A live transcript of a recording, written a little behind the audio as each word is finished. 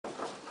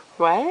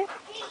What?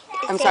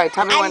 I'm sorry,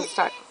 tell me when to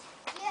start.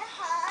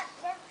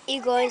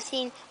 You're going to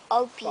sing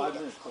Oh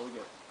Beautiful.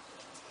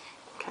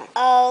 Okay.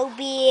 Oh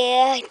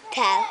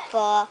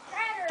beautiful,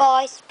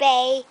 for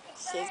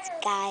spacious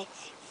sky,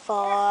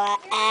 for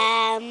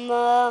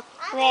emerald,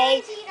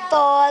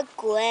 for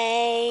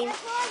green,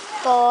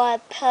 for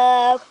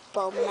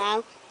purple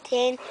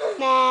mountain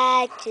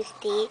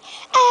majesty,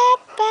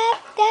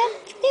 above the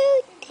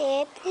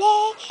fluted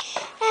play,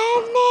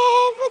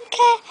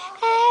 America,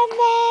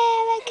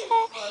 America,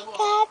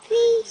 God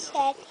please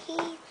let he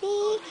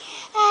be,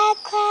 a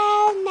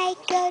crown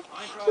like gold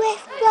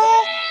with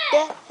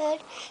brotherhood,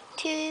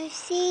 to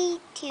see,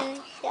 to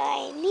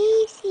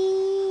shiny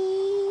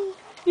sea.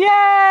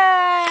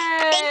 Yay!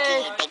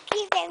 Thank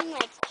you very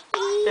much.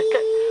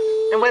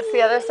 And what's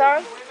the other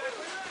song?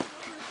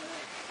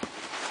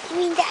 You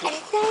mean the other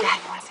song? Yeah,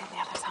 you want to sing the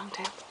other song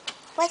too?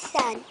 What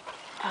song?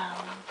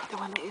 The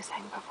one that you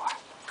sang before.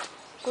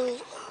 I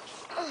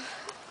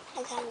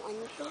got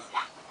one dream.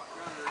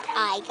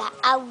 I got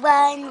a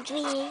one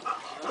dream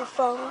to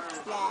folks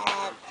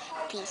love,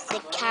 peace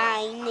and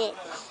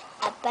kindness.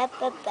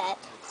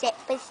 Sit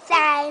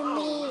beside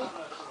me.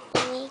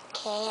 We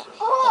can't.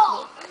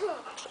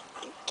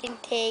 Can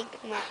take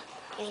my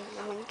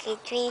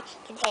tree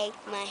can take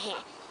my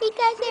hand. It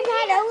doesn't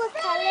matter what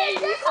color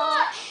you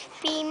are.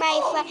 Be my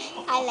friend.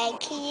 I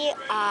like who you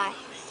are.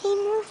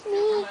 Sing with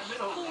me.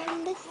 I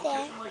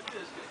understand.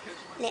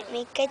 Let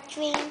me a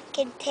dream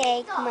can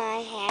take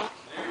my hand.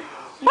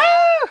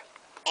 Woo!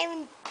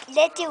 And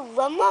let's do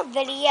one more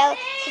video.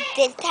 So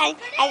this time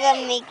I'm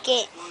gonna make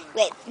it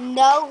with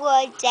no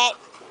words, jet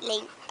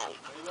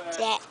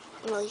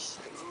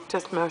motion.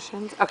 Just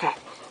motions? Okay.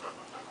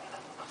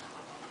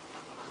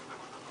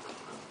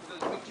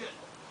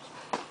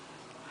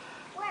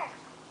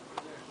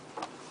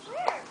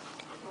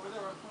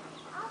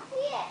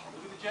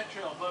 Jet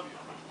trail above you.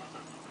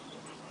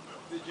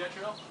 The jet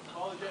trail?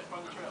 Follow the jet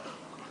from the trail.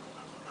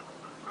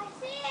 I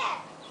see it.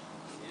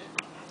 See it?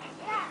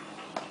 Yeah.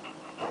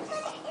 Looks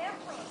like an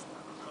airplane.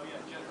 Oh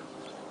yeah, jet.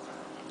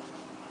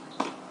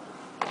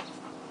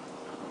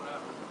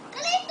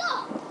 Galito!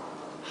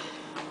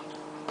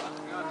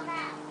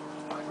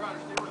 My brother,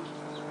 stay with us.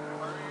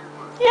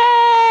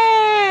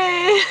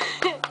 Yay!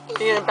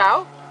 You gonna bow?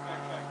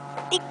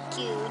 Thank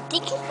you.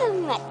 Thank you so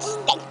much.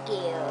 Thank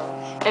you.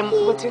 And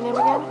what's your name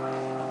again?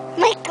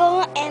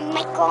 Michael and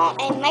Michael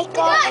and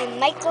Michael and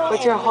Michael.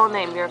 What's your whole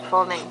name, your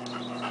full name?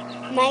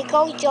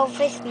 Michael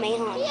Joseph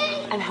Mahon.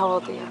 And how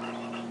old are you?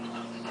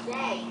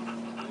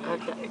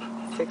 Okay,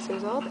 6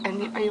 years old.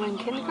 And are you in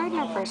kindergarten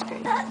or first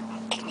grade?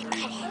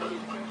 Kindergarten.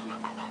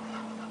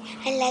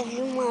 I love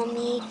you,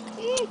 Mommy.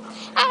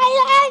 I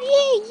love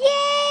you.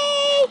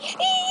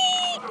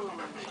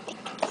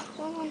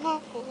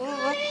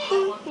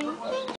 Yay!